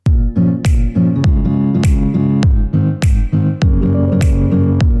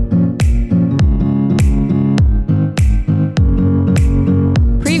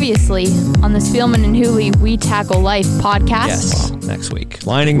Spielman and Hooley We Tackle Life podcast. Yes, next week.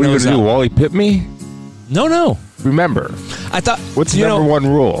 Lining We're going those to up. do Wally Pip me? No. Remember, I thought, what's the number one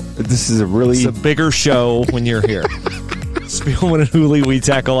rule? This is a really... It's a bigger show when you're here. Spielman and Hooley We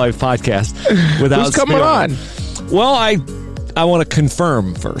Tackle Life podcast. Without Who's coming on? Well, I want to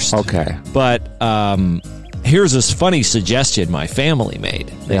confirm first. Okay. But here's this funny suggestion my family made.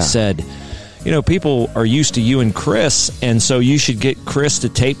 They said, people are used to you and Chris, and so you should get Chris to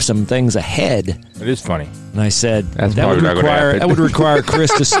tape some things ahead. It is funny. And I said, That's probably not gonna happen. that would require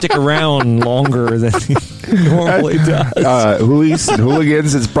Chris to stick around longer than he normally does. Hoolies and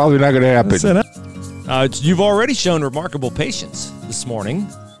hooligans, it's probably not going to happen. You've already shown remarkable patience this morning.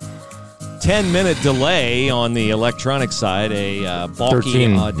 10-minute delay on the electronic side, a bulky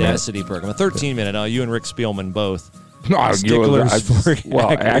Audacity program. A 13-minute. You and Rick Spielman both. Sticklers for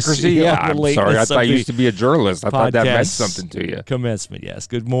accuracy. Yeah, I'm sorry. I thought I used to be a journalist. I thought that meant something to you. Commencement, yes.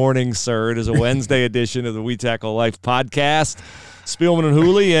 Good morning, sir. It is a Wednesday edition of the We Tackle Life podcast. Spielman and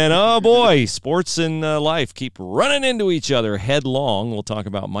Hooley, and oh boy, sports and life keep running into each other headlong. We'll talk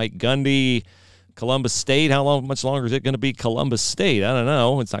about Mike Gundy, Columbus State. Much longer is it going to be Columbus State? I don't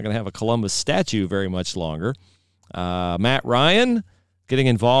know. It's not going to have a Columbus statue very much longer. Matt Ryan getting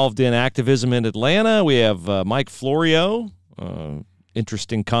involved in activism in Atlanta. We have Mike Florio,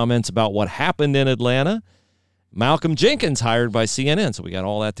 interesting comments about what happened in Atlanta. Malcolm Jenkins hired by CNN, so we got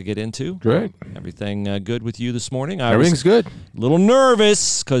all that to get into. Great. Everything good with you this morning? Everything's good. A little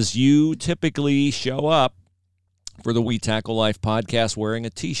nervous because you typically show up for the We Tackle Life podcast wearing a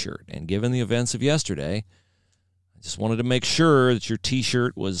T-shirt, and given the events of yesterday, I just wanted to make sure that your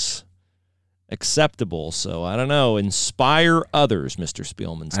T-shirt was acceptable. So I don't know. Inspire others, Mr.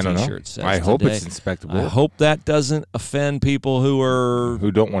 Spielman's T-shirt says. I hope today. it's inspectable. I hope that doesn't offend people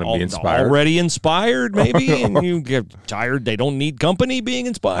who don't want to be inspired. Already inspired, maybe, and you get tired. They don't need company being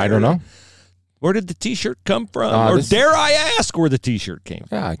inspired. I don't know. Where did the T-shirt come from? Or dare I ask where the T-shirt came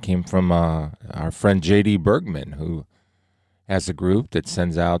from? Yeah, it came from our friend J.D. Bergman, who has a group that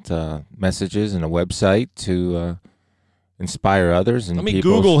sends out messages and a website to inspire others. And let me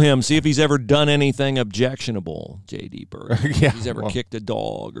Google him, see if he's ever done anything objectionable, J.D. Bergman. If he's ever kicked a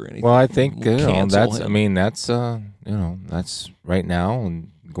dog or anything. Well, I think that's him. I mean, that's that's right now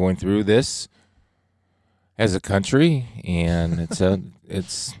and going through this as a country, and it's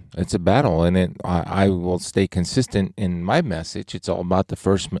a battle, and I will stay consistent in my message. It's all about the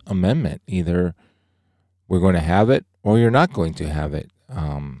First Amendment. Either we're going to have it or you're not going to have it.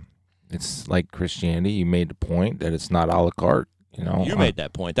 It's like Christianity. You made the point that it's not a la carte. You made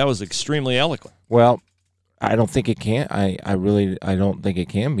that point. That was extremely eloquent. Well, I don't think it can. I don't think it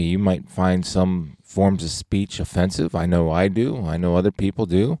can be. You might find some forms of speech offensive. I know I do. I know other people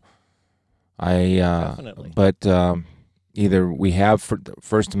do. Definitely. But either we have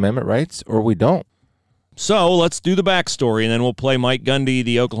First Amendment rights or we don't. So let's do the backstory, and then we'll play Mike Gundy,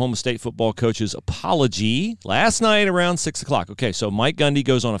 the Oklahoma State football coach's apology last night around 6 o'clock. Okay, so Mike Gundy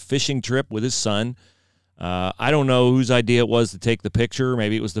goes on a fishing trip with his son. I don't know whose idea it was to take the picture.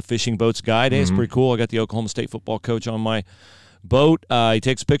 Maybe it was the Fishing Boats Guide. Hey, it's pretty cool. I got the Oklahoma State football coach on my boat. He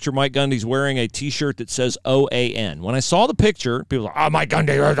takes a picture. Mike Gundy's wearing a T-shirt that says OAN. When I saw the picture, people were like, Mike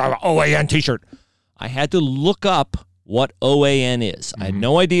Gundy, OAN T-shirt. I had to look up what OAN is. I had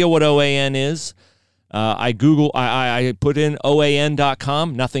no idea what OAN is. I put in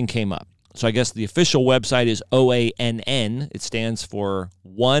OAN.com. Nothing came up. So I guess the official website is OANN. It stands for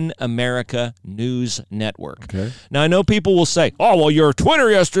One America News Network. Okay. Now, I know people will say, oh, well, your Twitter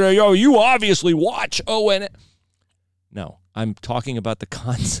yesterday, you obviously watch OAN. No, I'm talking about the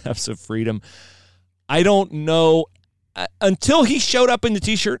concepts of freedom. I don't know. Until he showed up in the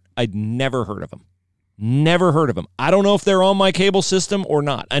T-shirt, I'd never heard of him. Never heard of him. I don't know if they're on my cable system or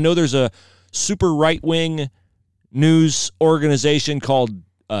not. I know there's a super right-wing news organization called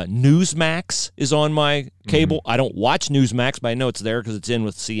Newsmax is on my cable. I don't watch Newsmax, but I know it's there because it's in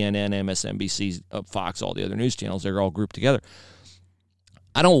with CNN, MSNBC, Fox, all the other news channels. They're all grouped together.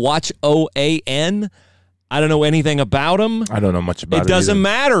 I don't watch OAN. I don't know anything about him. I don't know much about him. It doesn't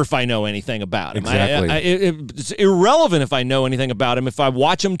matter if I know anything about him. Exactly. It's irrelevant if I know anything about him. If I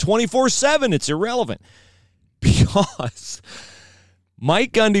watch him 24/7, it's irrelevant. Because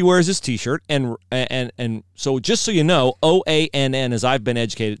Mike Gundy wears his T-shirt, and so just so you know, OANN, as I've been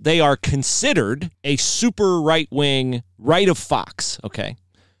educated, they are considered a super right-wing, right of Fox, okay?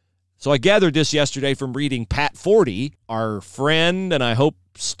 So I gathered this yesterday from reading Pat Forty, our friend, and I hope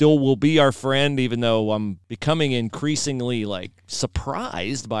still will be our friend, even though I'm becoming increasingly,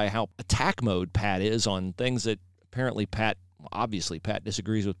 surprised by how attack mode Pat is on things that apparently Pat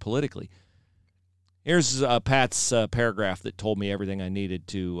disagrees with politically. Here's Pat's paragraph that told me everything I needed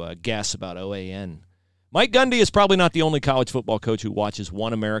to guess about OAN. Mike Gundy is probably not the only college football coach who watches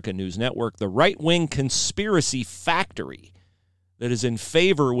One America News Network, the right-wing conspiracy factory that is in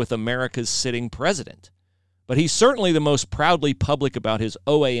favor with America's sitting president. But he's certainly the most proudly public about his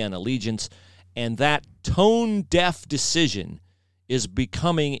OAN allegiance, and that tone-deaf decision is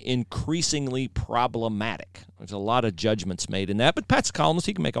becoming increasingly problematic. There's a lot of judgments made in that, but Pat's a columnist.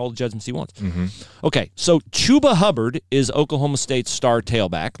 He can make all the judgments he wants. Mm-hmm. Okay, so Chuba Hubbard is Oklahoma State's star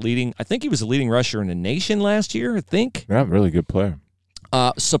tailback, I think he was the leading rusher in the nation last year, I think. Yeah, really good player.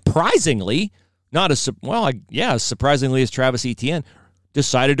 Surprisingly, surprisingly as Travis Etienne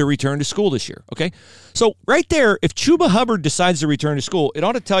decided to return to school this year, okay? So right there, if Chuba Hubbard decides to return to school, it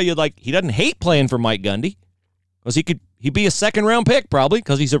ought to tell you, he doesn't hate playing for Mike Gundy, because he'd be a second-round pick probably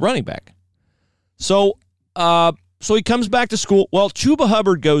because he's a running back. So he comes back to school. Well, Chuba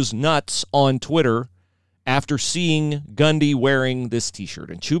Hubbard goes nuts on Twitter after seeing Gundy wearing this T-shirt.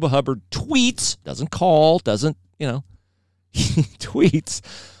 And Chuba Hubbard tweets, he tweets,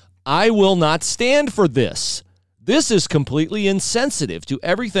 "I will not stand for this. This is completely insensitive to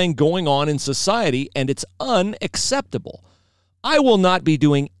everything going on in society, and it's unacceptable. I will not be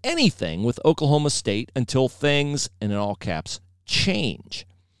doing anything with Oklahoma State until things," and in all caps, "change."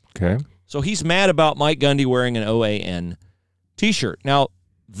 Okay. So he's mad about Mike Gundy wearing an OAN T-shirt. Now,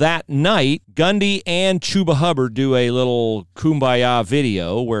 that night, Gundy and Chuba Hubbard do a little kumbaya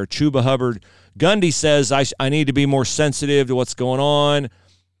video where Gundy says, I need to be more sensitive to what's going on.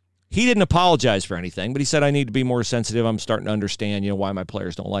 He didn't apologize for anything, but he said, I need to be more sensitive. I'm starting to understand, why my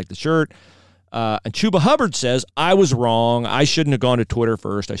players don't like the shirt. And Chuba Hubbard says, I was wrong. I shouldn't have gone to Twitter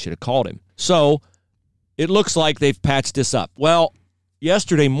first. I should have called him. So it looks like they've patched this up. Well,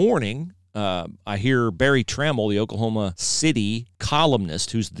 yesterday morning, I hear Barry Trammell, the Oklahoma City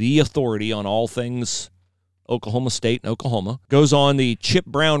columnist, who's the authority on all things Oklahoma State and Oklahoma, goes on the Chip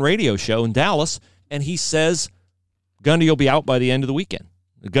Brown radio show in Dallas, and he says Gundy will be out by the end of the weekend.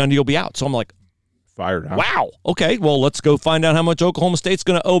 Gundy will be out. So I'm like, fired up. Wow. Okay, well, let's go find out how much Oklahoma State's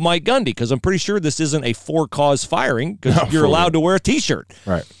going to owe Mike Gundy, because I'm pretty sure this isn't a for-cause firing, because you're allowed to wear a T-shirt.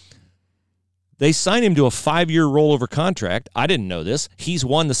 Right. They signed him to a 5-year rollover contract. I didn't know this. He's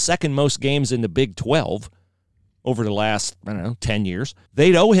won the second most games in the Big 12 over the last, 10 years.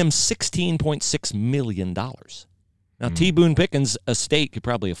 They'd owe him $16.6 million. Now, T. Boone Pickens' estate could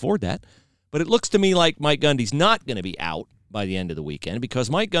probably afford that, but it looks to me like Mike Gundy's not going to be out by the end of the weekend, because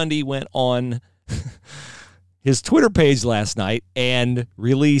Mike Gundy went on his Twitter page last night and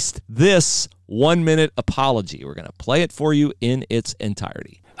released this 1-minute apology. We're going to play it for you in its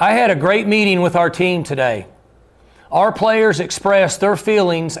entirety. I had a great meeting with our team today. Our players expressed their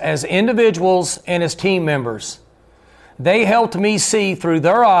feelings as individuals and as team members. They helped me see through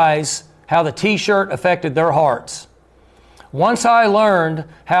their eyes how the T-shirt affected their hearts. Once I learned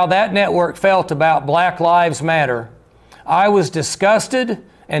how that network felt about Black Lives Matter, I was disgusted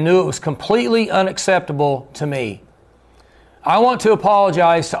and knew it was completely unacceptable to me. I want to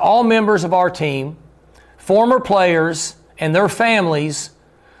apologize to all members of our team, former players, and their families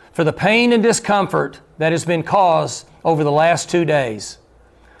for the pain and discomfort that has been caused over the last 2 days.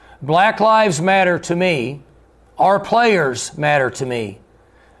 Black lives matter to me. Our players matter to me.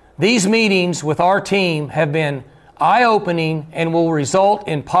 These meetings with our team have been eye-opening and will result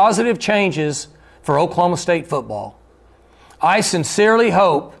in positive changes for Oklahoma State football. I sincerely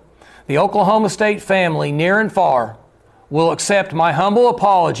hope the Oklahoma State family, near and far, will accept my humble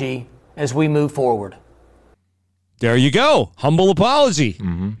apology as we move forward. There you go. Humble apology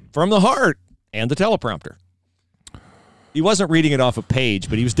from the heart and the teleprompter. He wasn't reading it off a page,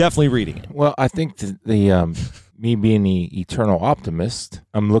 but he was definitely reading it. Well, I think the me being the eternal optimist,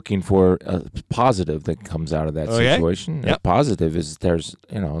 I'm looking for a positive that comes out of that situation. Yep. A positive is there's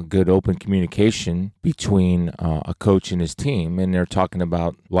a good open communication between a coach and his team, and they're talking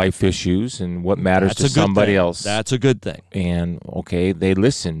about life issues and what matters to somebody else. That's a good thing. And they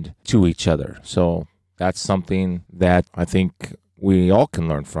listened to each other. So that's something that I think we all can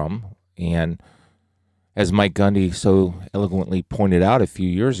learn from. And as Mike Gundy so eloquently pointed out a few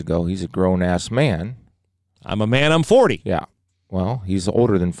years ago, he's a grown-ass man. I'm a man, I'm 40. Yeah. Well, he's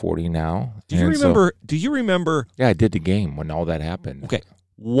older than 40 now. Do you remember? Yeah, I did the game when all that happened. Okay.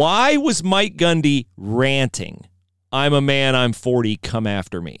 Why was Mike Gundy ranting, I'm a man, I'm 40, come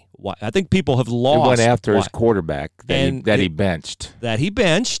after me? Why? I think people have lost. He went after his quarterback that he benched. That he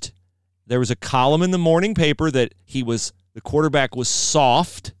benched. There was a column in the morning paper that the quarterback was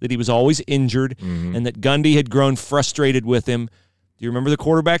soft, that he was always injured, and that Gundy had grown frustrated with him. Do you remember the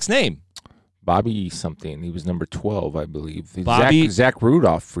quarterback's name? Bobby something. He was number 12, I believe. Zach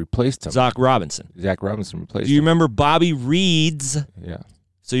Rudolph replaced him. Zach Robinson replaced him. Do you remember Bobby Reed's? Yeah.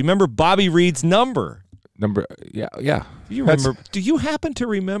 So you remember Bobby Reed's number? Yeah. Do you remember? Do you happen to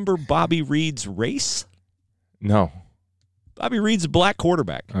remember Bobby Reed's race? No. Bobby Reed's a black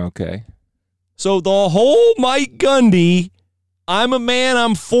quarterback. Okay. So the whole Mike Gundy, I'm a man,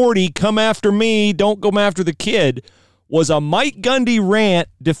 I'm 40, come after me, don't go after the kid, was a Mike Gundy rant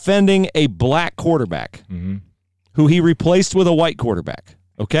defending a black quarterback who he replaced with a white quarterback.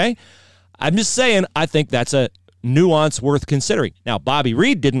 Okay? I'm just saying, I think that's a nuance worth considering. Now, Bobby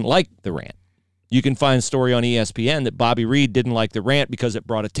Reed didn't like the rant. You can find a story on ESPN that Bobby Reed didn't like the rant because it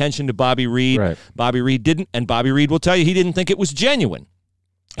brought attention to Bobby Reed. Right. Bobby Reed didn't, and Bobby Reed will tell you he didn't think it was genuine.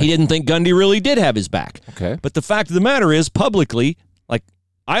 He didn't think Gundy really did have his back. Okay. But the fact of the matter is, publicly, like,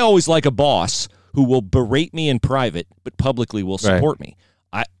 I always like a boss who will berate me in private, but publicly will support me.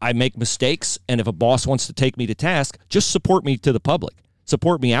 I make mistakes, and if a boss wants to take me to task, just support me to the public.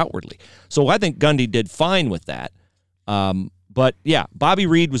 Support me outwardly. So I think Gundy did fine with that. But, yeah, Bobby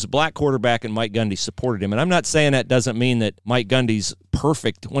Reed was a black quarterback, and Mike Gundy supported him. And I'm not saying that doesn't mean that Mike Gundy's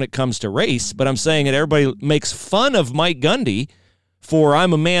perfect when it comes to race, but I'm saying that everybody makes fun of Mike Gundy for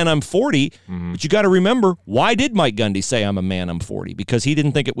I'm a man, I'm 40. But you got to remember, why did Mike Gundy say I'm a man, I'm 40? Because he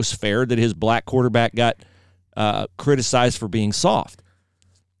didn't think it was fair that his black quarterback got criticized for being soft.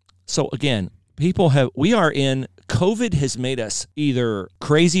 So, again, COVID has made us either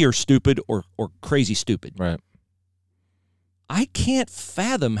crazy or stupid or crazy stupid. Right. I can't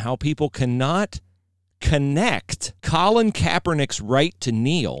fathom how people cannot connect Colin Kaepernick's right to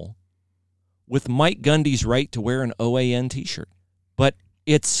kneel with Mike Gundy's right to wear an OAN t-shirt. But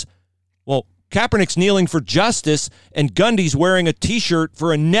it's, well, Kaepernick's kneeling for justice and Gundy's wearing a t-shirt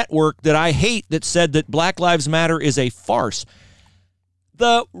for a network that I hate that said that Black Lives Matter is a farce.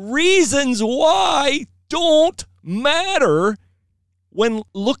 The reasons why don't matter when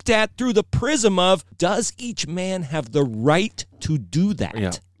looked at through the prism of, does each man have the right to do that?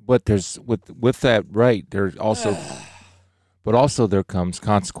 Yeah, but there's with that right, there's also, but also there comes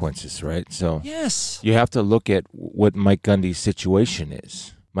consequences, right? So yes, you have to look at what Mike Gundy's situation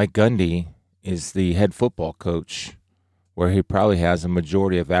is. Mike Gundy is the head football coach, where he probably has a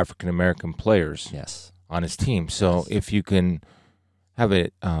majority of African American players on his team. So if you can have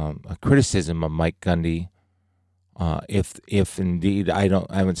a criticism of Mike Gundy. If indeed I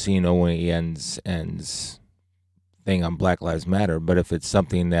haven't seen OAN's thing on Black Lives Matter, but if it's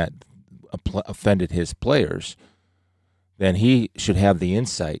something that offended his players, then he should have the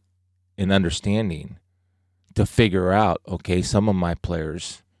insight and understanding to figure out, okay, some of my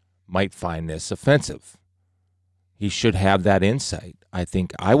players might find this offensive. He should have that insight. I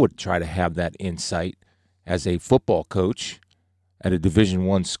think I would try to have that insight as a football coach at a Division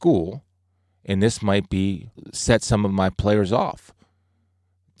I school. And this might set some of my players off.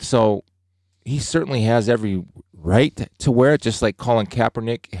 So he certainly has every right to wear it, just like Colin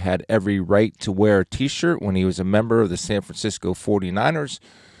Kaepernick had every right to wear a T-shirt when he was a member of the San Francisco 49ers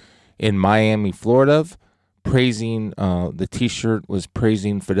in Miami, Florida. The T-shirt was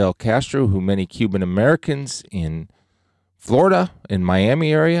praising Fidel Castro, who many Cuban Americans in Florida, in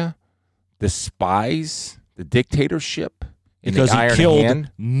Miami area, despise the dictatorship. Because he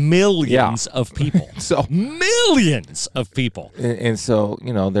killed millions of people. So millions of people. And so,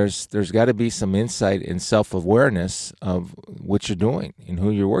 there's got to be some insight and self-awareness of what you're doing and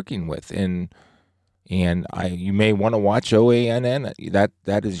who you're working with. And you may want to watch OANN.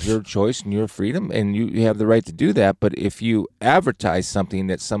 That is your choice and your freedom, and you have the right to do that. But if you advertise something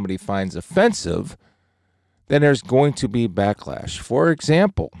that somebody finds offensive, then there's going to be backlash. For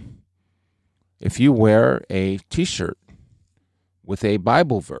example, if you wear a T-shirt with a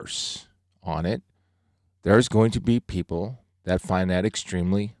Bible verse on it, there's going to be people that find that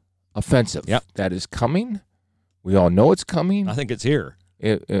extremely offensive. Yep. That is coming. We all know it's coming. I think it's here.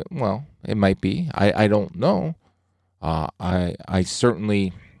 It might be. I don't know. I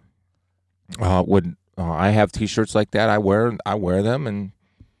certainly would. I have T-shirts like that. I wear them, and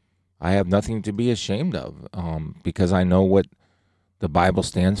I have nothing to be ashamed of because I know what the Bible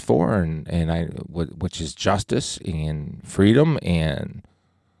stands for, which is justice and freedom and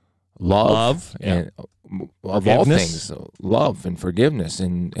love and of all things, love and forgiveness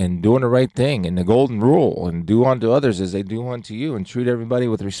and doing the right thing and the golden rule and do unto others as they do unto you and treat everybody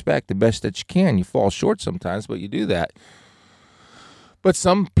with respect the best that you can. You fall short sometimes, but you do that. But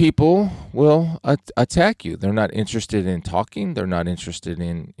some people will attack you. They're not interested in talking. They're not interested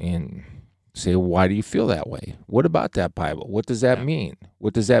in say, why do you feel that way? What about that Bible? What does that mean?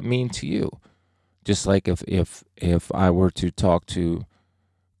 What does that mean to you? Just like if I were to talk to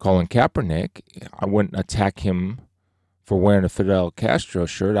Colin Kaepernick, I wouldn't attack him for wearing a Fidel Castro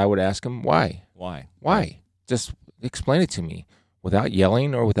shirt. I would ask him why. Why? Just explain it to me without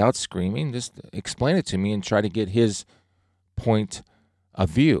yelling or without screaming. Just explain it to me and try to get his point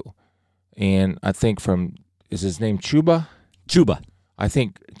of view. And I think is his name Chuba? Chuba. I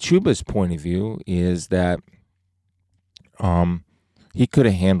think Chuba's point of view is that he could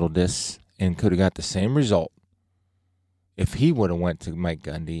have handled this and could have got the same result if he would have went to Mike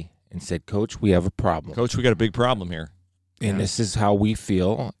Gundy and said, Coach, we have a problem. Coach, we got a big problem here. And this is how we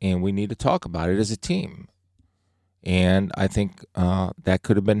feel, and we need to talk about it as a team. And I think that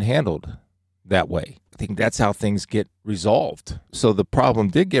could have been handled that way. I think that's how things get resolved. So the problem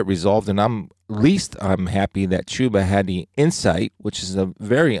did get resolved, and I'm happy that Chuba had the insight, which is a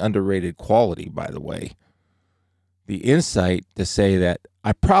very underrated quality, by the way. The insight to say that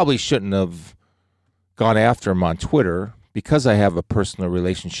I probably shouldn't have gone after him on Twitter because I have a personal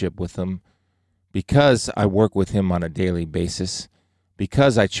relationship with him, because I work with him on a daily basis,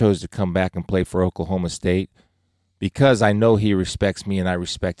 because I chose to come back and play for Oklahoma State, because I know he respects me and I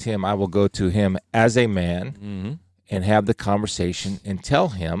respect him. I will go to him as a man and have the conversation and tell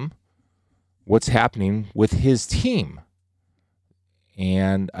him what's happening with his team.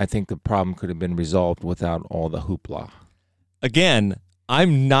 And I think the problem could have been resolved without all the hoopla. Again,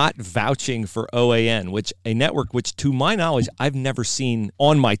 I'm not vouching for OAN, which a network which, to my knowledge, I've never seen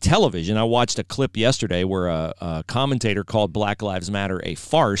on my television. I watched a clip yesterday where a commentator called Black Lives Matter a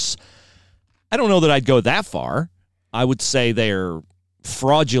farce. I don't know that I'd go that far. I would say they're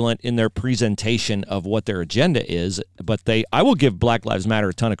fraudulent in their presentation of what their agenda is, but I will give Black Lives Matter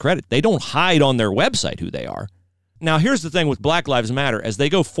a ton of credit. They don't hide on their website who they are. Now, here's the thing with Black Lives Matter. As they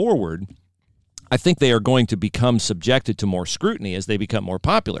go forward, I think they are going to become subjected to more scrutiny as they become more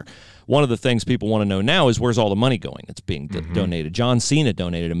popular. One of the things people want to know now is where's all the money going that's being donated. John Cena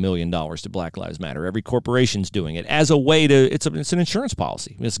donated $1 million to Black Lives Matter. Every corporation's doing it as a way to, it's an insurance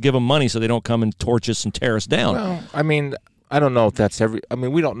policy. It's give them money so they don't come and torch us and tear us down. Well, I mean, I don't know if that's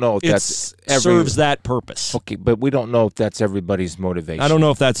we don't know if that's serves that purpose. Okay, but we don't know if that's everybody's motivation. I don't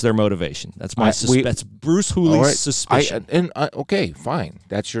know if that's their motivation. That's that's Bruce Hooley's suspicion. Okay, fine.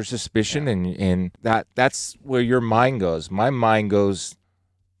 That's your suspicion, and that's where your mind goes. My mind goes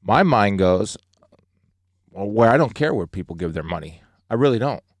where I don't care where people give their money. I really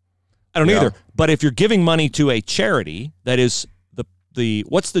don't. I don't either. But if you're giving money to a charity that is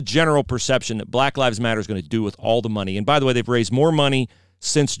what's the general perception that Black Lives Matter is going to do with all the money? And by the way, they've raised more money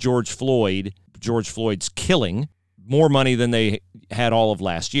since George Floyd's killing, more money than they had all of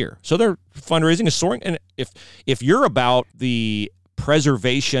last year. So their fundraising is soaring. And if you're about the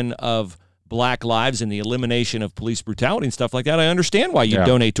preservation of Black lives and the elimination of police brutality and stuff like that, I understand why you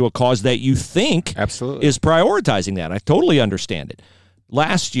donate to a cause that you think is prioritizing that. I totally understand it.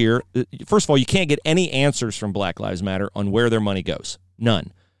 Last year, first of all, you can't get any answers from Black Lives Matter on where their money goes.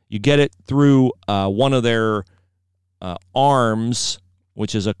 None. You get it through one of their arms,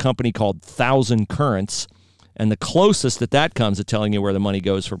 which is a company called 1,000 Currents, and the closest that comes to telling you where the money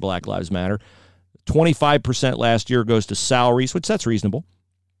goes for Black Lives Matter, 25% last year goes to salaries, which that's reasonable,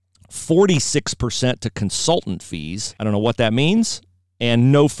 46% to consultant fees. I don't know what that means,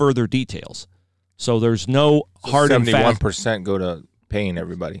 and no further details. So there's no hard and fast. 71% go to paying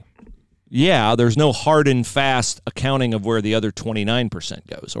everybody. Yeah, there's no hard and fast accounting of where the other 29%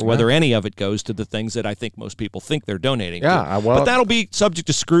 goes, or whether any of it goes to the things that I think most people think they're donating to. But that'll be subject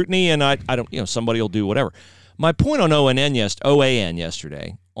to scrutiny, and I don't, somebody will do whatever. My point on OAN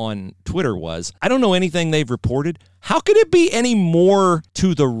yesterday on Twitter was, I don't know anything they've reported. How could it be any more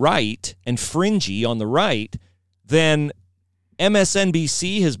to the right and fringy on the right than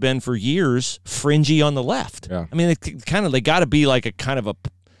MSNBC has been for years fringy on the left? Yeah. I mean, they got to be like a kind of a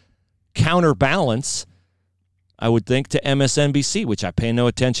counterbalance, I would think, to MSNBC, which I pay no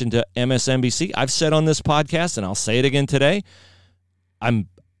attention to MSNBC. I've said on this podcast, and I'll say it again today, I'm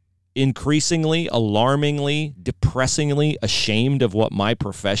increasingly, alarmingly, depressingly ashamed of what my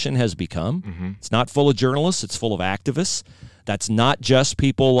profession has become. Mm-hmm. It's not full of journalists. It's full of activists. That's not just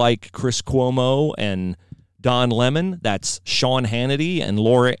people like Chris Cuomo and Don Lemon. That's Sean Hannity and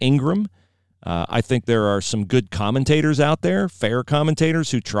Laura Ingraham. I think there are some good commentators out there, fair commentators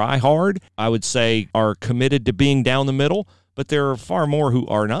who try hard, I would say are committed to being down the middle, but there are far more who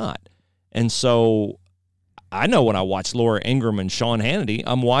are not. And so I know when I watch Laura Ingraham and Sean Hannity,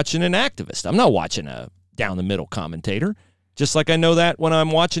 I'm watching an activist. I'm not watching a down-the-middle commentator, just like I know that when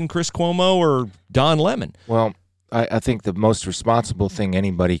I'm watching Chris Cuomo or Don Lemon. Well, I think the most responsible thing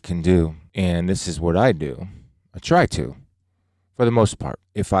anybody can do, and this is what I do, I try to, for the most part,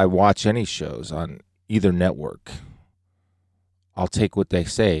 if I watch any shows on either network, I'll take what they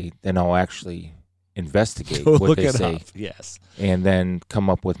say, then I'll actually investigate Go what look they it say, up. Yes. and then come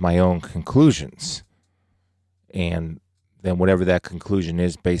up with my own conclusions. And then whatever that conclusion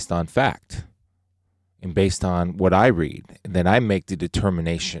is based on fact and based on what I read, and then I make the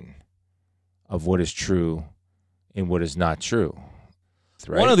determination of what is true and what is not true.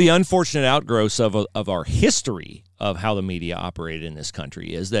 Right? One of the unfortunate outgrowths of our history of how the media operated in this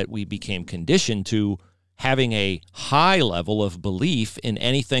country is that we became conditioned to having a high level of belief in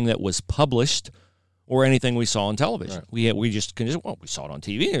anything that was published or anything we saw on television. Right. We just we saw it on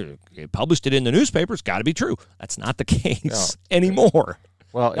TV. They published it in the newspaper. It's got to be true. That's not the case anymore.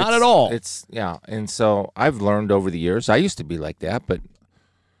 Well, not at all. And so I've learned over the years. I used to be like that, but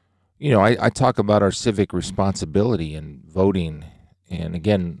I talk about our civic responsibility in voting. And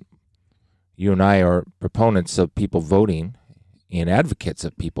again, you and I are proponents of people voting and advocates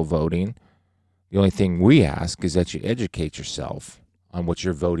of people voting. The only thing we ask is that you educate yourself on what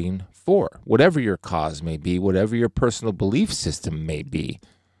you're voting for, whatever your cause may be, whatever your personal belief system may be.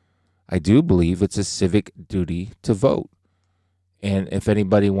 I do believe it's a civic duty to vote. And if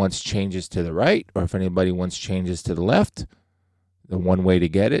anybody wants changes to the right, or if anybody wants changes to the left, the one way to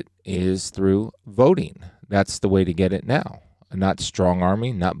get it is through voting. That's the way to get it now. Not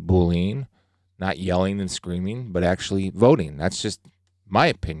strong-arming, not bullying, not yelling and screaming, but actually voting. That's just my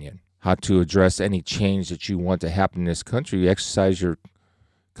opinion. How to address any change that you want to happen in this country. You exercise your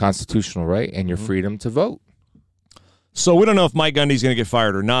constitutional right and your freedom to vote. So we don't know if Mike Gundy's going to get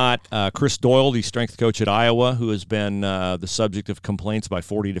fired or not. Chris Doyle, the strength coach at Iowa, who has been the subject of complaints by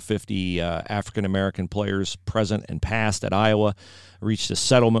 40 to 50 African-American players present and past at Iowa, reached a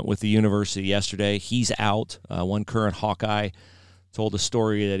settlement with the university yesterday. He's out. One current Hawkeye told a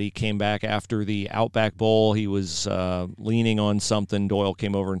story that he came back after the Outback Bowl. He was leaning on something. Doyle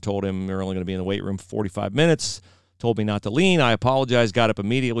came over and told him, "You're only going to be in the weight room for 45 minutes. Told me not to lean. I apologized, got up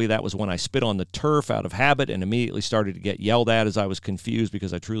immediately. That was when I spit on the turf out of habit and immediately started to get yelled at as I was confused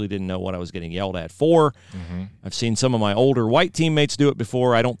because I truly didn't know what I was getting yelled at for. I've seen some of my older white teammates do it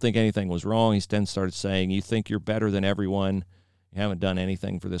before. I don't think anything was wrong." He then started saying, "You think you're better than everyone. You haven't done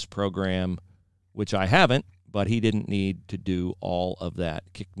anything for this program," which I haven't, but he didn't need to do all of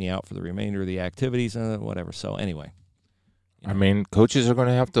that. Kicked me out for the remainder of the activities and whatever. So anyway. I mean, coaches are going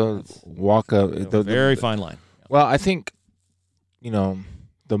to have to walk a very fine line. Well, I think,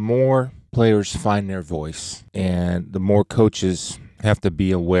 the more players find their voice and the more coaches have to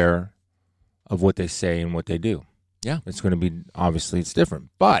be aware of what they say and what they do. Yeah. It's going to be, obviously, it's different.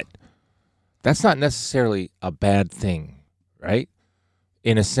 But that's not necessarily a bad thing, right?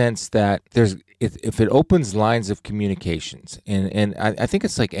 In a sense that if it opens lines of communications, and I think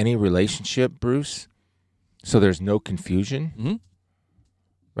it's like any relationship, Bruce, so there's no confusion,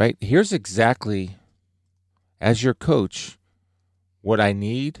 right? Here's exactly, as your coach, what I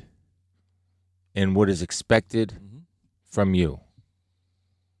need and what is expected from you.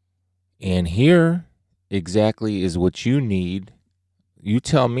 And here exactly is what you need. You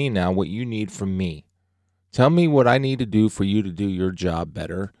tell me now what you need from me. Tell me what I need to do for you to do your job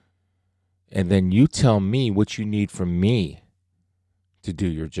better. And then you tell me what you need from me to do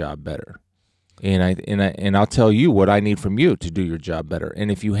your job better. And I'll tell you what I need from you to do your job better.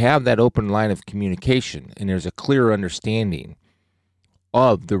 And if you have that open line of communication and there's a clear understanding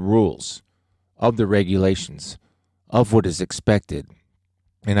of the rules, of the regulations, of what is expected,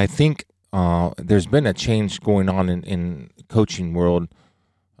 and I think there's been a change going on in coaching world.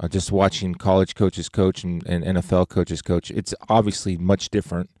 Just watching college coaches coach and NFL coaches coach, it's obviously much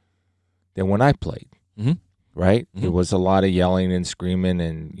different than when I played, right? It was a lot of yelling and screaming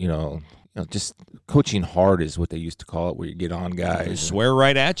and, just coaching hard is what they used to call it, where you get on guys. They swear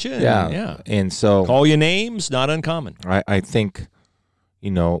right at you. Yeah. And so call you names, not uncommon. I think,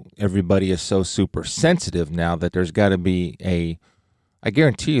 everybody is so super sensitive now that there's got to be I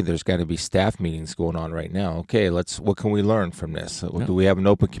guarantee you there's got to be staff meetings going on right now. Okay, what can we learn from this? Yeah. Do we have an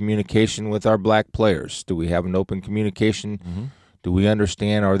open communication with our black players? Do we have an open communication? Do we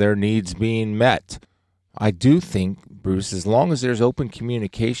understand, are their needs being met? I do think, Bruce, as long as there's open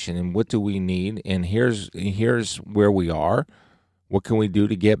communication and what do we need, and here's where we are, what can we do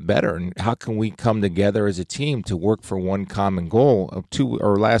to get better, and how can we come together as a team to work for one common goal?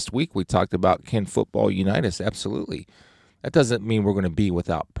 Last week we talked about, can football unite us? Absolutely. That doesn't mean we're going to be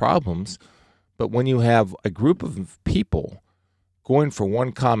without problems, but when you have a group of people going for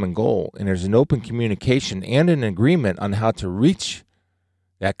one common goal and there's an open communication and an agreement on how to reach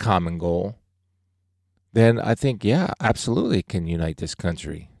that common goal, then I think, yeah, absolutely it can unite this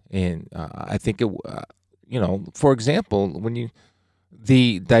country. And I think, for example,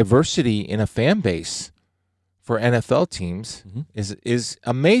 the diversity in a fan base for NFL teams is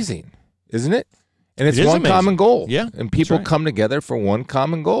amazing, isn't it? And it's It is one amazing. common goal. Yeah, and people right. come together for one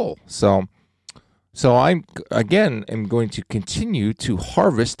common goal. So I'm am going to continue to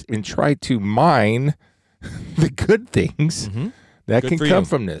harvest and try to mine the good things that Good can for come you.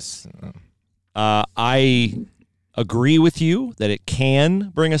 from this. I agree with you that it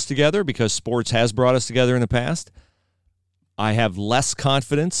can bring us together because sports has brought us together in the past. I have less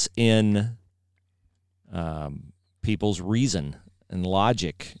confidence in people's reason and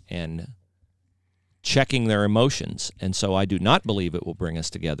logic and checking their emotions. And so I do not believe it will bring us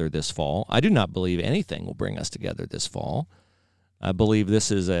together this fall. I do not believe anything will bring us together this fall. I believe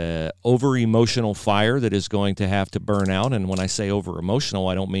this is a over-emotional fire that is going to have to burn out. And when I say over-emotional,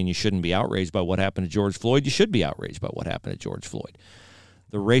 I don't mean you shouldn't be outraged by what happened to George Floyd. You should be outraged by what happened to George Floyd.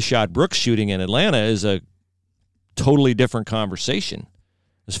 The Rayshad Brooks shooting in Atlanta is a totally different conversation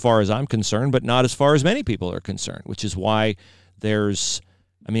as far as I'm concerned, but not as far as many people are concerned, which is why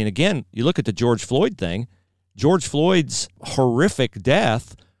again, you look at the George Floyd thing. George Floyd's horrific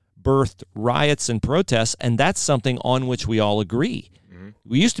death birthed riots and protests, and that's something on which we all agree.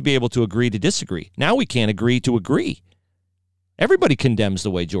 We used to be able to agree to disagree. Now we can't agree to agree. Everybody condemns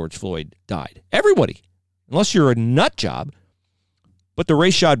the way George Floyd died. Everybody. Unless you're a nut job. But the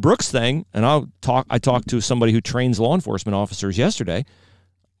Rayshad Brooks thing, and I talked to somebody who trains law enforcement officers yesterday.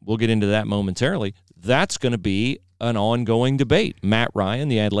 We'll get into that momentarily. That's going to be an ongoing debate. Matt Ryan,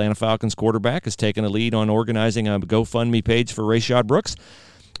 the Atlanta Falcons quarterback, has taken a lead on organizing a GoFundMe page for Rayshad Brooks.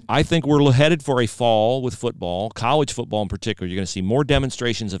 I think we're headed for a fall with football, college football in particular. You're going to see more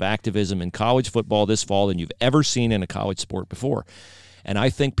demonstrations of activism in college football this fall than you've ever seen in a college sport before. And I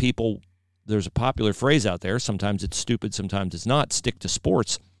think people, there's a popular phrase out there, sometimes it's stupid, sometimes it's not, stick to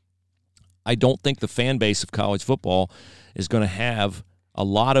sports. I don't think the fan base of college football is going to have a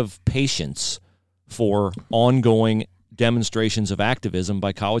lot of patience for ongoing demonstrations of activism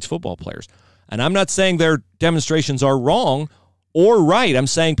by college football players. And I'm not saying their demonstrations are wrong or right. I'm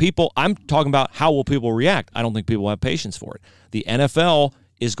talking about how will people react. I don't think people have patience for it. The NFL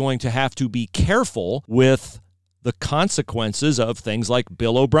is going to have to be careful with the consequences of things like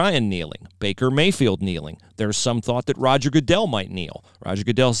Bill O'Brien kneeling, Baker Mayfield kneeling. There's some thought that Roger Goodell might kneel. Roger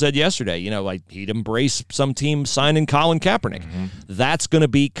Goodell said yesterday, he'd embrace some team signing Colin Kaepernick. That's going to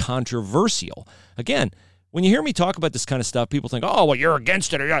be controversial. Again, when you hear me talk about this kind of stuff, people think, oh, well, you're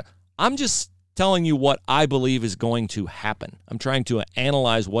against it. I'm just telling you what I believe is going to happen. I'm trying to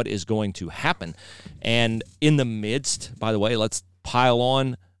analyze what is going to happen. And in the midst, by the way, let's pile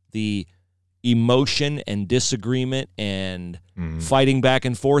on the emotion and disagreement and fighting back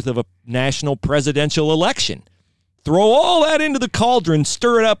and forth of a national presidential election. Throw all that into the cauldron,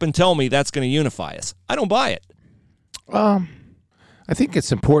 stir it up, and tell me that's going to unify us. I don't buy it. I think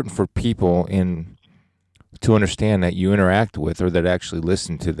it's important for people to understand that you interact with or that actually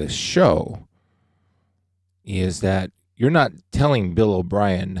listen to this show is that you're not telling Bill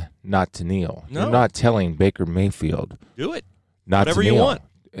O'Brien not to kneel. No. You're not telling Baker Mayfield Do it. not Whatever to you kneel. want.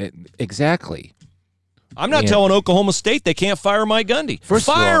 Exactly. I'm not telling Oklahoma State they can't fire Mike Gundy. First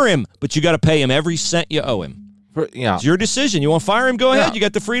of Fire all- him, but you got to pay him every cent you owe him. It's your decision. You want to fire him? Go ahead. Yeah. You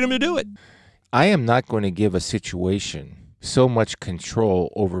got the freedom to do it. I am not going to give a situation so much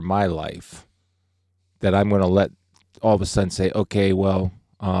control over my life that I'm going to let all of a sudden say, okay, well,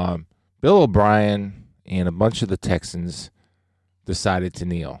 Bill O'Brien and a bunch of the Texans decided to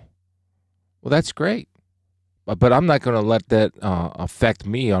kneel. Well, that's great. But I'm not going to let that affect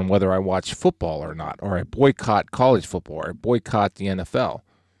me on whether I watch football or not, or I boycott college football, or I boycott the NFL.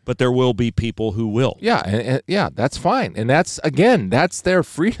 But there will be people who will. Yeah, and that's fine. And that's their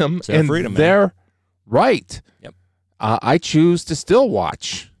freedom It's their and freedom, man. their right. Yep. I choose to still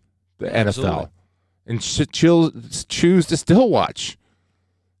watch the NFL Absolutely. and choose to still watch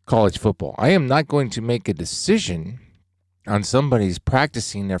college football. I am not going to make a decision on somebody's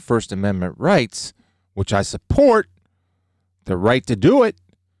practicing their First Amendment rights, which I support, the right to do it,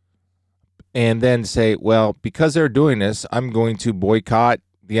 and then say, well, because they're doing this, I'm going to boycott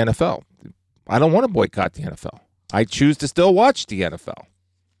the NFL. I don't want to boycott the NFL. I choose to still watch the NFL.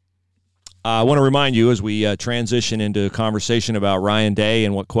 I want to remind you as we transition into a conversation about Ryan Day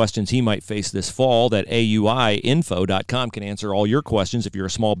and what questions he might face this fall that AUIinfo.com can answer all your questions if you're a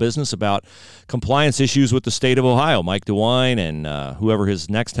small business about compliance issues with the state of Ohio. Mike DeWine and whoever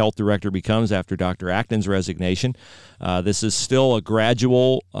his next health director becomes after Dr. Acton's resignation. This is still a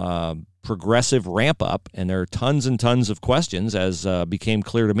gradual, progressive ramp up, and there are tons and tons of questions, as became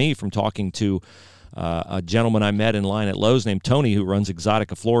clear to me from talking to a gentleman I met in line at Lowe's named Tony, who runs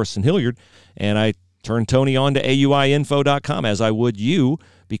Exotica Florists in Hilliard, and I turned Tony on to AUIinfo.com, as I would you,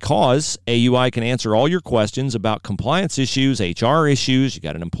 because AUI can answer all your questions about compliance issues, HR issues. You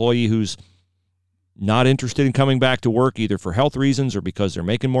got an employee who's not interested in coming back to work either for health reasons or because they're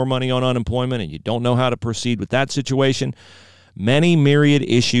making more money on unemployment and you don't know how to proceed with that situation. Many myriad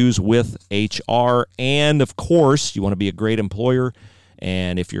issues with HR. And, of course, you want to be a great employer.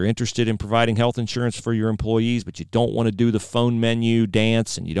 And if you're interested in providing health insurance for your employees, but you don't want to do the phone menu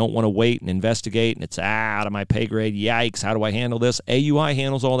dance and you don't want to wait and investigate and it's out of my pay grade, yikes, how do I handle this? AUI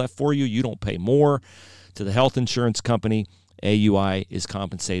handles all that for you. You don't pay more to the health insurance company. AUI is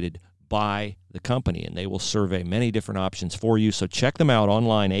compensated by the company, and they will survey many different options for you. So check them out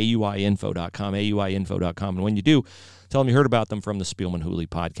online, auiinfo.com, auiinfo.com. And when you do, tell them you heard about them from the Spielman Hooley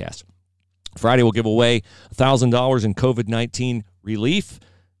podcast. Friday, we'll give away $1,000 in COVID-19 relief.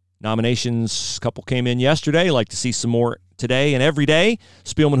 Nominations, a couple came in yesterday. Like to see some more today and every day.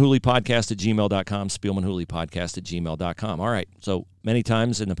 SpielmanHooleyPodcast@gmail.com, SpielmanHooleyPodcast@gmail.com. All right, so many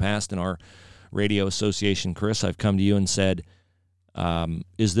times in the past in our radio association, Chris, I've come to you and said,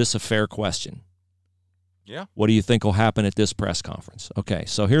 is this a fair question? Yeah. What do you think will happen at this press conference? Okay,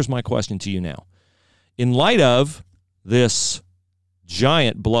 so here's my question to you now. In light of this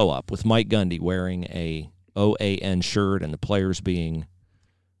giant blow-up with Mike Gundy wearing a OAN shirt and the players being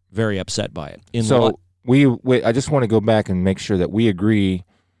very upset by it. I just want to go back and make sure that we agree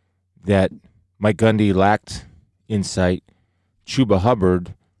that Mike Gundy lacked insight. Chuba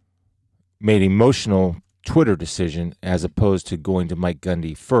Hubbard made emotional Twitter decision as opposed to going to Mike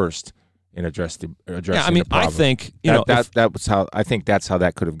Gundy first and addressing the problem. I think that's how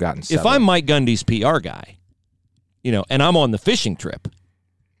that could have gotten settled. If I'm Mike Gundy's PR guy, and I'm on the fishing trip,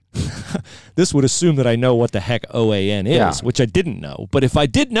 this would assume that I know what the heck OAN is, which I didn't know. But if I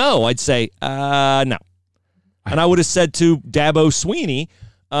did know, I'd say, no. And I would have said to Dabo Sweeney,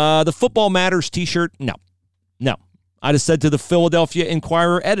 the Football Matters t-shirt, no. I'd have said to the Philadelphia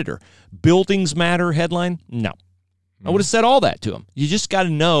Inquirer editor, Buildings Matter headline, no. I would have said all that to him. You just got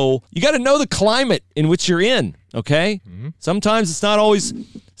to know. You got to know the climate in which you're in, okay? Mm-hmm. Sometimes it's not always.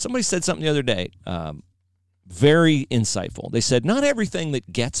 Somebody said something the other day, very insightful. They said, not everything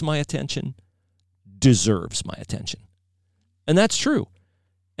that gets my attention deserves my attention. And that's true.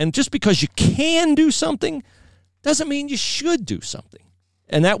 And just because you can do something doesn't mean you should do something.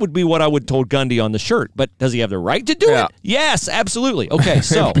 And that would be what I would told Gundy on the shirt. But does he have the right to do it? Yes, absolutely. Okay,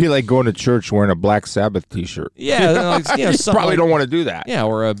 so it'd be like going to church wearing a Black Sabbath t-shirt. Yeah, you probably don't want to do that. Yeah,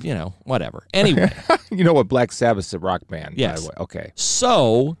 or whatever. Anyway, you know what? Black Sabbath's a rock band. Yes. By the way. Okay.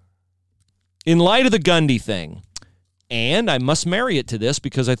 So, in light of the Gundy thing, and I must marry it to this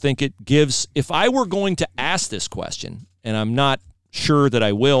because I think it gives. If I were going to ask this question, and I'm not sure that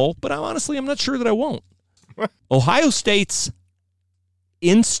I will, but I'm not sure that I won't. Ohio State's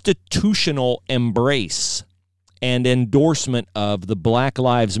institutional embrace and endorsement of the Black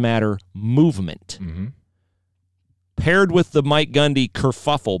Lives Matter movement, paired with the Mike Gundy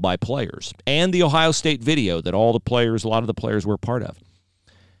kerfuffle by players and the Ohio State video that a lot of the players were part of.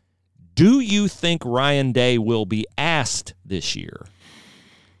 Do you think Ryan Day will be asked this year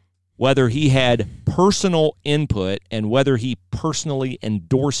whether he had personal input and whether he personally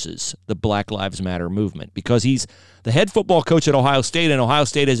endorses the Black Lives Matter movement? Because he's the head football coach at Ohio State, and Ohio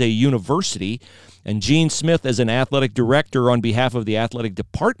State is a university, and Gene Smith, as an athletic director on behalf of the athletic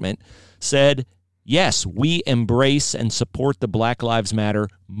department, said, yes, we embrace and support the Black Lives Matter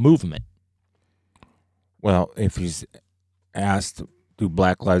movement. Well, if he's asked, do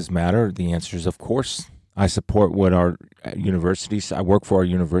Black Lives Matter? The answer is, of course. I support what our universities, I work for our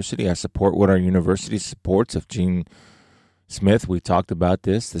university. I support what our university supports. Of Gene Smith, we talked about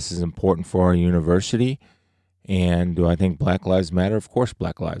this. This is important for our university. And do I think Black Lives Matter? Of course,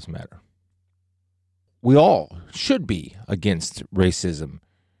 Black Lives Matter. We all should be against racism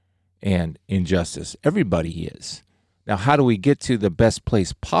and injustice. Everybody is. Now, how do we get to the best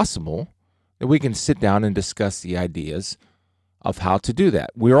place possible that we can sit down and discuss the ideas of how to do that?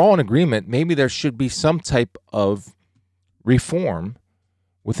 We're all in agreement. Maybe there should be some type of reform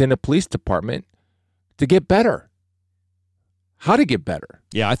within a police department to get better. How to get better.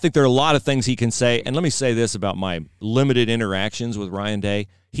 Yeah, I think there are a lot of things he can say. And let me say this about my limited interactions with Ryan Day.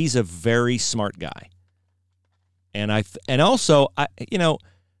 He's a very smart guy. And also,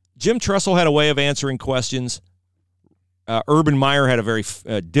 Jim Tressel had a way of answering questions. Urban Meyer had a very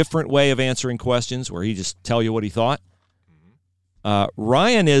different way of answering questions where he just tell you what he thought.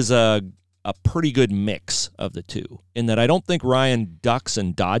 Ryan is a pretty good mix of the two, in that I don't think Ryan ducks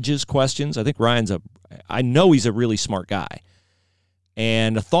and dodges questions. I think I know he's a really smart guy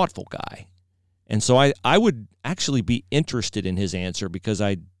and a thoughtful guy. And so I would actually be interested in his answer because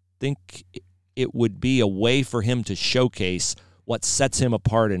I think it would be a way for him to showcase what sets him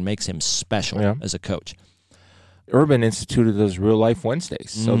apart and makes him special as a coach. Urban instituted those Real Life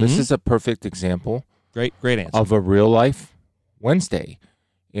Wednesdays. So this is a perfect example. Great answer. Of a Real Life Wednesday.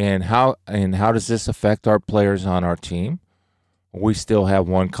 And how does this affect our players on our team? We still have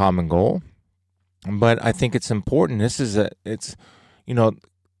one common goal. But I think it's important.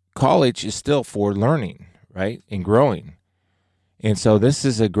 College is still for learning, right? And growing. And so this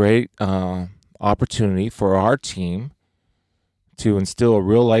is a great opportunity for our team to instill a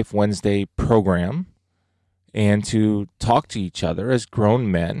Real Life Wednesday program and to talk to each other as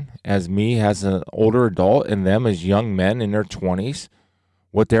grown men, as me as an older adult and them as young men in their 20s,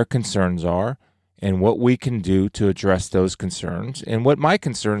 what their concerns are and what we can do to address those concerns and what my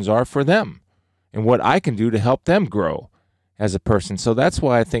concerns are for them and what I can do to help them grow as a person. So that's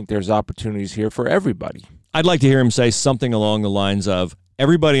why I think there's opportunities here for everybody. I'd like to hear him say something along the lines of,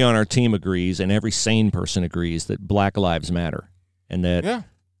 everybody on our team agrees and every sane person agrees that Black lives matter and that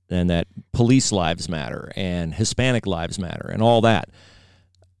and that police lives matter and Hispanic lives matter and all that.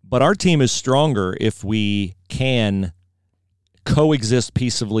 But our team is stronger if we can coexist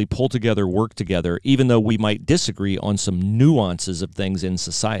peaceably, pull together, work together, even though we might disagree on some nuances of things in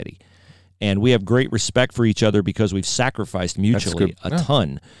society. And we have great respect for each other because we've sacrificed mutually a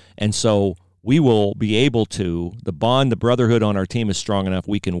ton. And so we will be able to, the bond, the brotherhood on our team is strong enough,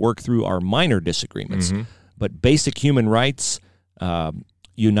 we can work through our minor disagreements. But basic human rights,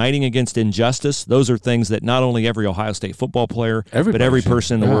 uniting against injustice, those are things that not only every Ohio State football player, but every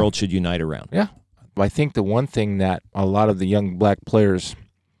person in the world should unite around. Yeah. I think the one thing that a lot of the young Black players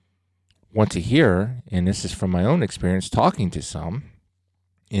want to hear, and this is from my own experience talking to some,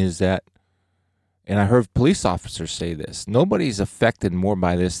 is that, and I heard police officers say this, nobody's affected more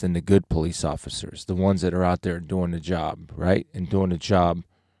by this than the good police officers, the ones that are out there doing the job, right? And doing the job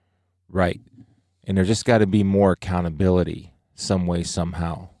right. And there just got to be more accountability some way,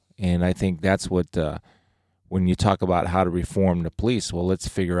 somehow. And I think that's what, when you talk about how to reform the police, well, let's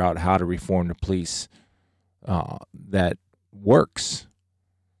figure out how to reform the police that works.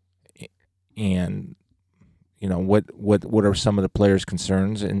 And what are some of the players'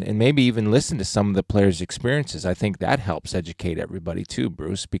 concerns, and maybe even listen to some of the players' experiences. I think that helps educate everybody too,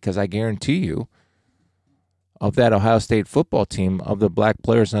 Bruce, because I guarantee you, of that Ohio State football team, of the Black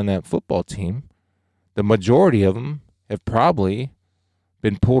players on that football team, the majority of them have probably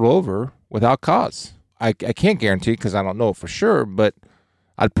been pulled over without cause. I can't guarantee because I don't know for sure, but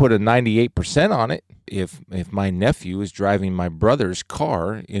I'd put a 98% on it. If my nephew is driving my brother's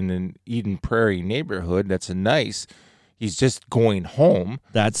car in an Eden Prairie neighborhood, he's just going home.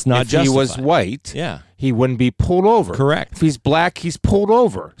 That's not justified. If he was white, he wouldn't be pulled over. Correct. If he's Black, he's pulled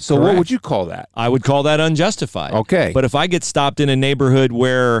over. So What would you call that? I would call that unjustified. Okay. But if I get stopped in a neighborhood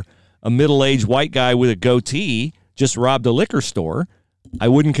where a middle-aged white guy with a goatee just robbed a liquor store, I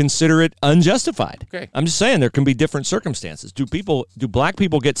wouldn't consider it unjustified. Okay. I'm just saying there can be different circumstances. Do Black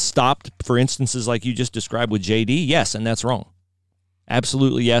people get stopped for instances like you just described with JD? Yes, and that's wrong.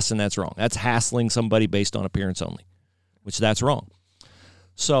 Absolutely yes, and that's wrong. That's hassling somebody based on appearance only, which that's wrong.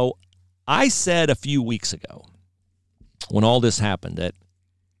 So I said a few weeks ago when all this happened that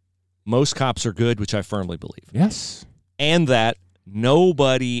most cops are good, which I firmly believe. Yes. And that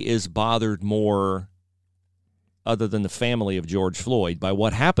nobody is bothered more other than the family of George Floyd, by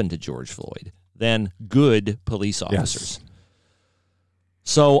what happened to George Floyd, than good police officers. Yes.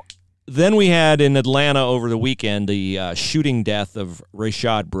 So then we had in Atlanta over the weekend the shooting death of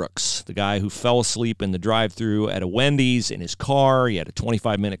Rayshad Brooks, the guy who fell asleep in the drive-thru at a Wendy's in his car. He had a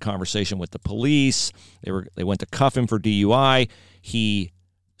 25-minute conversation with the police. They went to cuff him for DUI. He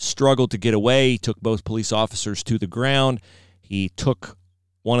struggled to get away. He took both police officers to the ground. He took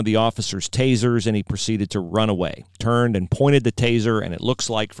one of the officer's tasers, and he proceeded to run away. Turned and pointed the taser, and it looks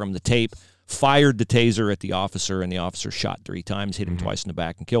like from the tape, fired the taser at the officer, and the officer shot 3 times, hit him twice in the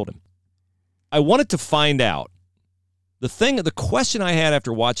back, and killed him. I wanted to find out, the question I had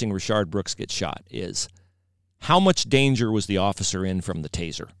after watching Rayshad Brooks get shot is, how much danger was the officer in from the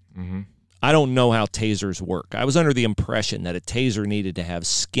taser? Mm-hmm. I don't know how tasers work. I was under the impression that a taser needed to have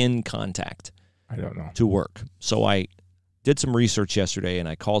skin contact. I don't know. To work. So I did some research yesterday, and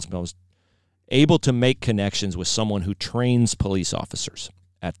I called him. I was able to make connections with someone who trains police officers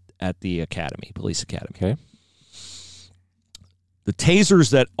at the academy, police academy. Okay. The tasers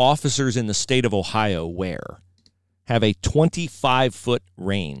that officers in the state of Ohio wear have a 25-foot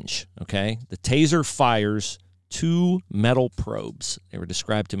range, okay? The taser fires 2 metal probes. They were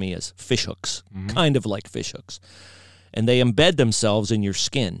described to me as fish hooks, kind of like fish hooks. And they embed themselves in your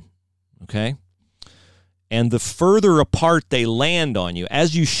skin, okay? And the further apart they land on you,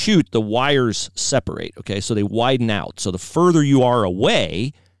 as you shoot, the wires separate, okay? So they widen out. So the further you are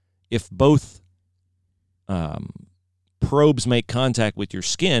away, if both probes make contact with your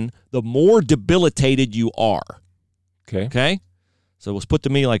skin, the more debilitated you are. Okay? So it was put to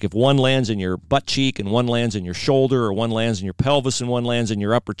me like if one lands in your butt cheek and one lands in your shoulder or one lands in your pelvis and one lands in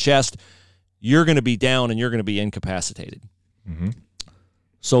your upper chest, you're going to be down and you're going to be incapacitated. Mm-hmm.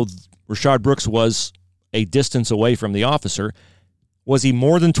 So Rayshard Brooks was a distance away from the officer. Was he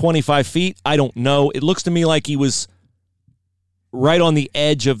more than 25 feet? I don't know. It looks to me like he was right on the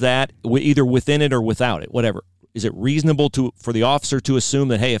edge of that, either within it or without it, whatever. Is it reasonable for the officer to assume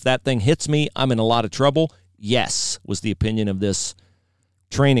that, hey, if that thing hits me, I'm in a lot of trouble? Yes, was the opinion of this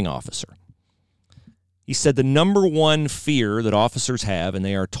training officer. He said the number one fear that officers have, and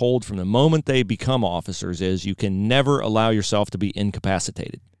they are told from the moment they become officers, is you can never allow yourself to be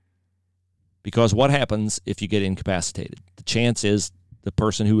incapacitated. Because what happens if you get incapacitated? The chance is the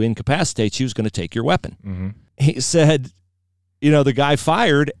person who incapacitates you is going to take your weapon. Mm-hmm. He said, the guy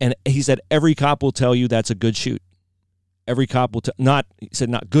fired, and he said every cop will tell you that's a good shoot. Every cop will not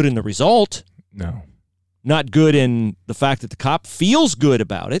good in the result. No. Not good in the fact that the cop feels good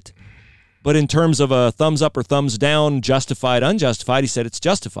about it. But in terms of a thumbs up or thumbs down, justified, unjustified, he said it's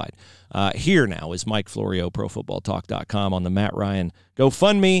justified. Here now is Mike Florio, ProFootballTalk.com, on the Matt Ryan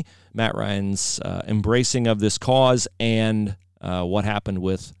GoFundMe. Matt Ryan's embracing of this cause and what happened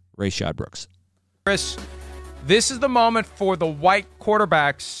with Rayshard Brooks. Chris, this is the moment for the white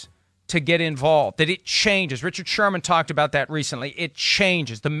quarterbacks to get involved, that it changes. Richard Sherman talked about that recently. It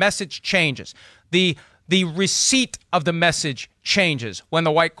changes. The message changes. The receipt of the message changes when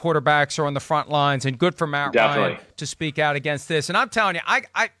the white quarterbacks are on the front lines, and good for Matt Ryan to speak out against this. And I'm telling you,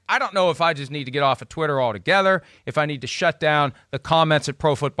 I don't know if I just need to get off of Twitter altogether, if I need to shut down the comments at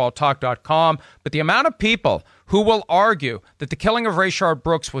ProFootballTalk.com, but the amount of people who will argue that the killing of Rayshard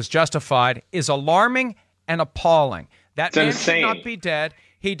Brooks was justified is alarming and appalling. That man should not be dead.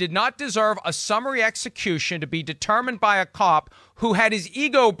 He did not deserve a summary execution to be determined by a cop who had his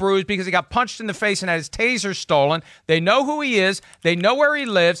ego bruised because he got punched in the face and had his taser stolen. They know who he is. They know where he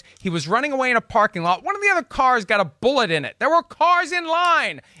lives. He was running away in a parking lot. One of the other cars got a bullet in it. There were cars in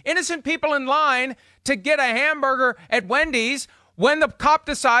line, innocent people in line to get a hamburger at Wendy's when the cop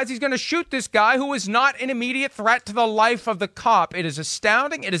decides he's going to shoot this guy who is not an immediate threat to the life of the cop. It is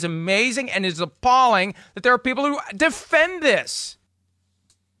astounding, it is amazing, and it is appalling that there are people who defend this.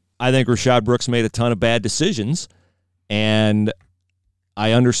 I think Rayshard Brooks made a ton of bad decisions, and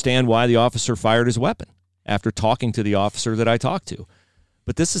I understand why the officer fired his weapon after talking to the officer that I talked to.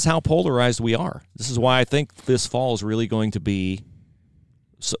 But this is how polarized we are. This is why I think this fall is really going to be...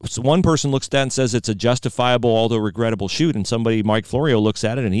 So one person looks at that and says it's a justifiable, although regrettable shoot, and somebody, Mike Florio, looks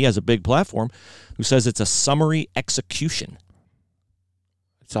at it, and he has a big platform, who says it's a summary execution.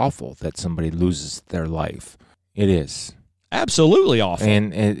 It's awful that somebody loses their life. It is. Absolutely awful.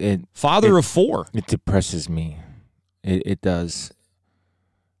 And it Father of four. It depresses me. It does.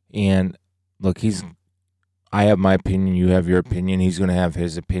 And look, I have my opinion, you have your opinion, he's going to have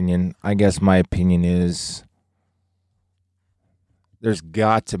his opinion. I guess my opinion is there's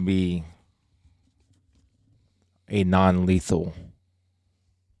got to be a non-lethal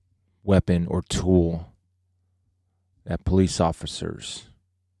weapon or tool that police officers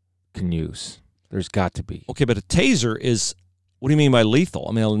can use. There's got to be. Okay, but a taser is, what do you mean by lethal?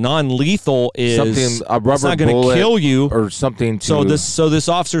 I mean, a non-lethal is something, a rubber it's not going to kill you or something. So this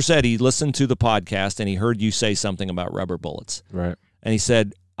officer said he listened to the podcast and he heard you say something about rubber bullets. Right. And he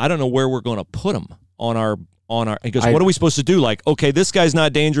said, I don't know where we're going to put them on our. He goes, what are we supposed to do? Like, okay, this guy's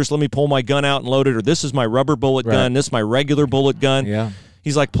not dangerous. Let me pull my gun out and load it. Or this is my rubber bullet gun. This is my regular bullet gun. Yeah.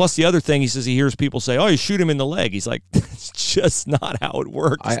 He's like, plus the other thing, he says he hears people say, oh, you shoot him in the leg. He's like, that's just not how it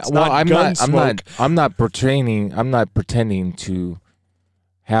works. I'm not pretending to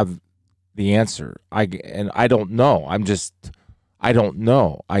have the answer. I don't know. I don't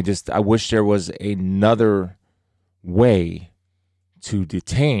know. I wish there was another way to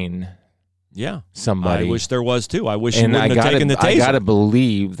detain somebody. I wish there was too. I wish he wouldn't have taken the taser. I got to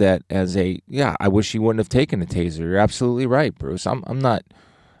believe that I wish he wouldn't have taken the taser. You're absolutely right, Bruce.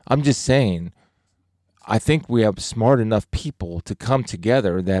 I'm just saying, I think we have smart enough people to come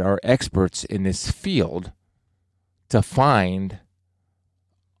together that are experts in this field to find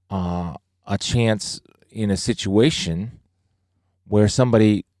a chance in a situation where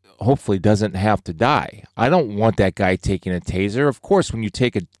somebody hopefully doesn't have to die. I don't want that guy taking a taser. Of course, when you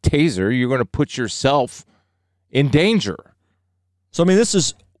take a taser, you're going to put yourself in danger. So, I mean, this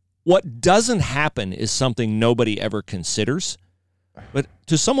is what doesn't happen is something nobody ever considers. But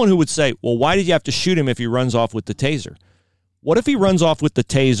to someone who would say, well, why did you have to shoot him if he runs off with the taser? What if he runs off with the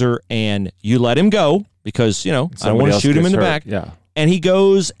taser and you let him go because, I don't want to shoot him in the back. Yeah. And he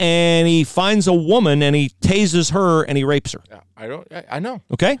goes and he finds a woman and he tases her and he rapes her. Yeah, I know.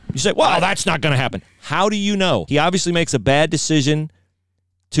 Okay? You say, well, that's not going to happen. How do you know? He obviously makes a bad decision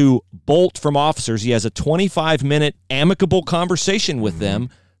to bolt from officers. He has a 25-minute amicable conversation with them.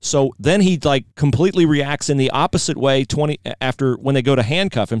 So then he completely reacts in the opposite way after when they go to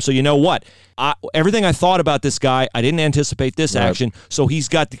handcuff him. So you know what? Everything I thought about this guy, I didn't anticipate this action. So he's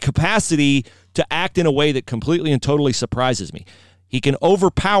got the capacity to act in a way that completely and totally surprises me. He can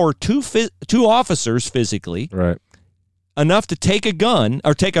overpower two officers physically, right, enough to take a gun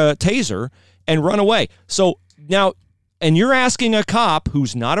or take a taser and run away. So now, and you're asking a cop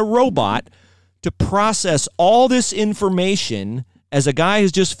who's not a robot to process all this information as a guy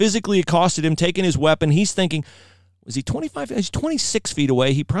has just physically accosted him, taken his weapon. He's thinking, was he 25? He's 26 feet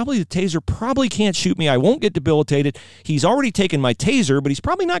away. The taser probably can't shoot me. I won't get debilitated. He's already taken my taser, but he's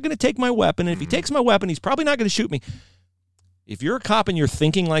probably not going to take my weapon. And if he takes my weapon, he's probably not going to shoot me. If you're a cop and you're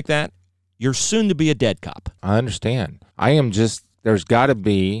thinking like that, you're soon to be a dead cop. I understand. There's got to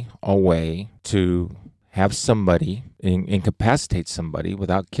be a way to have somebody incapacitate somebody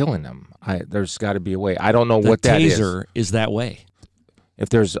without killing them. There's got to be a way. I don't know what that is. The taser is that way. If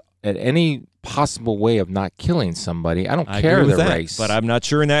there's any possible way of not killing somebody, I don't care the race. But I'm not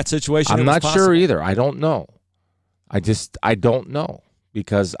sure in that situation. I'm not sure either. I don't know. I don't know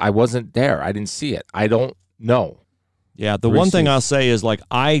because I wasn't there. I didn't see it. I don't know. Yeah, the one thing I'll say is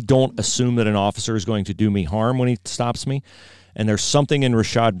I don't assume that an officer is going to do me harm when he stops me. And there's something in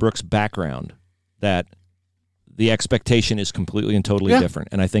Rashad Brooks' background that the expectation is completely and totally different.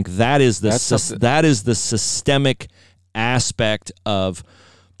 And I think that is the systemic aspect of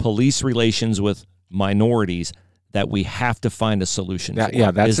police relations with minorities that we have to find a solution for.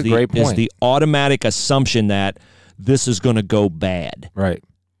 Yeah, that's a great point. Is the automatic assumption that this is going to go bad. Right.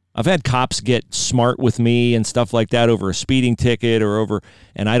 I've had cops get smart with me and stuff like that over a speeding ticket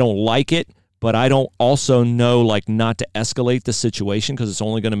and I don't like it, but I don't also know not to escalate the situation because it's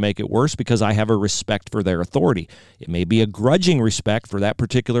only going to make it worse because I have a respect for their authority. It may be a grudging respect for that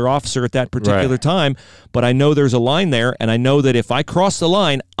particular officer at that particular time, but I know there's a line there, and I know that if I cross the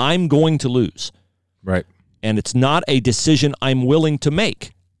line, I'm going to lose. Right. And it's not a decision I'm willing to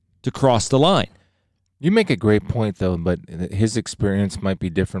make to cross the line. You make a great point, though, but his experience might be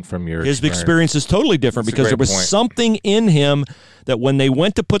different from yours. His experience is totally different because there was something in him that when they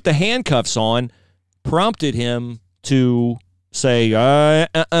went to put the handcuffs on prompted him to say,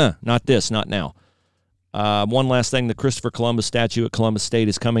 not this, not now. One last thing, the Christopher Columbus statue at Columbus State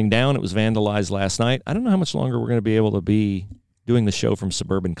is coming down. It was vandalized last night. I don't know how much longer we're going to be able to be doing the show from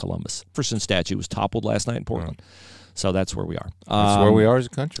suburban Columbus. Jefferson statue was toppled last night in Portland. So that's where we are. That's where we are as a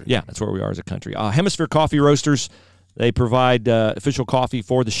country. Yeah, that's where we are as a country. Hemisphere Coffee Roasters, they provide official coffee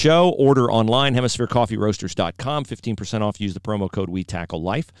for the show. Order online, hemispherecoffeeroasters.com. 15% off. Use the promo code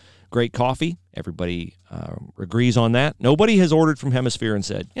WeTackleLife. Great coffee. Everybody agrees on that. Nobody has ordered from Hemisphere and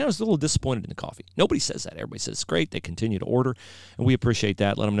said, I was a little disappointed in the coffee. Nobody says that. Everybody says it's great. They continue to order, and we appreciate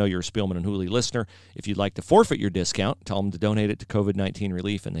that. Let them know you're a Spielman and Hooley listener. If you'd like to forfeit your discount, tell them to donate it to COVID-19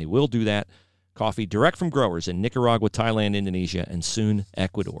 relief, and they will do that. Coffee direct from growers in Nicaragua, Thailand, Indonesia, and soon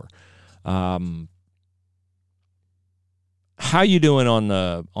Ecuador. How you doing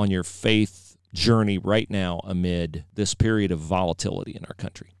on your faith journey right now amid this period of volatility in our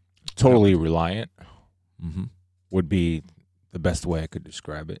country? Totally reliant mm-hmm. would be the best way I could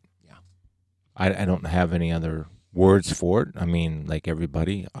describe it. Yeah, I don't have any other words for it. I mean, like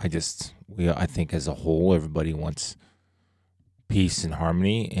everybody, I think as a whole, everybody wants peace and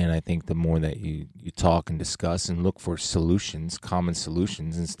harmony, and I think the more that you talk and discuss and look for solutions, common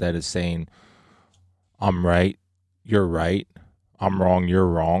solutions, instead of saying, I'm right, you're right, I'm wrong, you're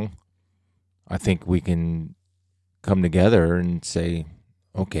wrong, I think we can come together and say,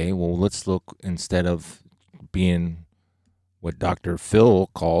 okay, well, let's look, instead of being what Dr. Phil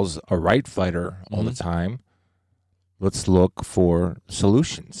calls a right fighter all the time, let's look for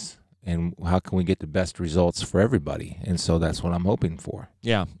solutions. And how can we get the best results for everybody? And so that's what I'm hoping for.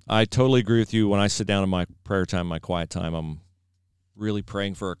 Yeah, I totally agree with you. When I sit down in my prayer time, my quiet time, I'm really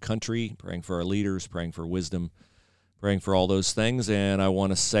praying for our country, praying for our leaders, praying for wisdom, praying for all those things. And I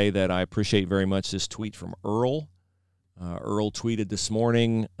want to say that I appreciate very much this tweet from Earl. Earl tweeted this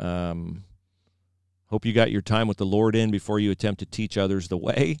morning, hope you got your time with the Lord in before you attempt to teach others the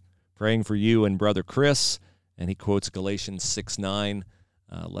way. Praying for you and Brother Chris. And he quotes Galatians 6:9.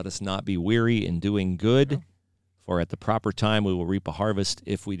 Let us not be weary in doing good, for at the proper time we will reap a harvest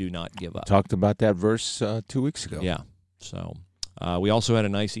if we do not give up. Talked about that verse 2 weeks ago. Yeah. So We also had a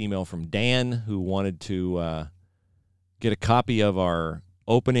nice email from Dan who wanted to get a copy of our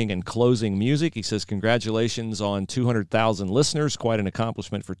opening and closing music. He says, congratulations on 200,000 listeners. Quite an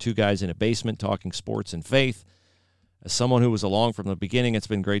accomplishment for two guys in a basement talking sports and faith. As someone who was along from the beginning, it's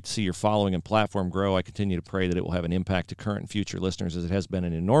been great to see your following and platform grow. I continue to pray that it will have an impact to current and future listeners, as it has been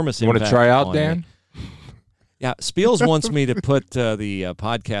an enormous impact. Want to try out, on Dan? Me. Yeah, Spiels wants me to put the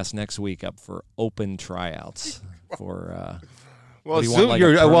podcast next week up for open tryouts for. Well, so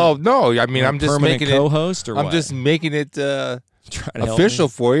no. I mean, I'm just making it co-host, or I'm what? just making it official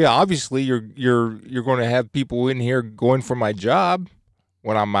for you. Obviously, you're going to have people in here going for my job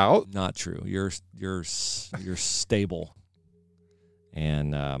when I'm out. Not true. You're stable,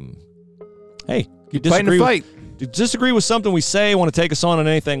 and hey, you disagree with something we say, want to take us on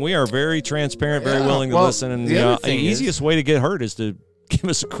anything, we are very transparent, very willing to listen. And the easiest way to get heard is to give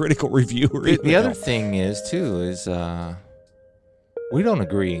us a critical review. The other thing is we don't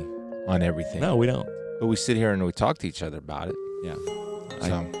agree on everything. No, we don't. But we sit here and we talk to each other about it. Yeah.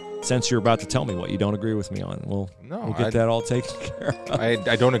 So. Since you're about to tell me what you don't agree with me on, we'll get that all taken care of.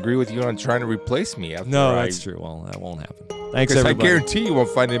 I don't agree with you on trying to replace me. That's true. Well, that won't happen. Thanks, everybody. I guarantee you won't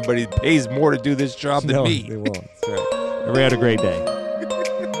find anybody that pays more to do this job than me. No, they won't. That's right. Everybody had a great day.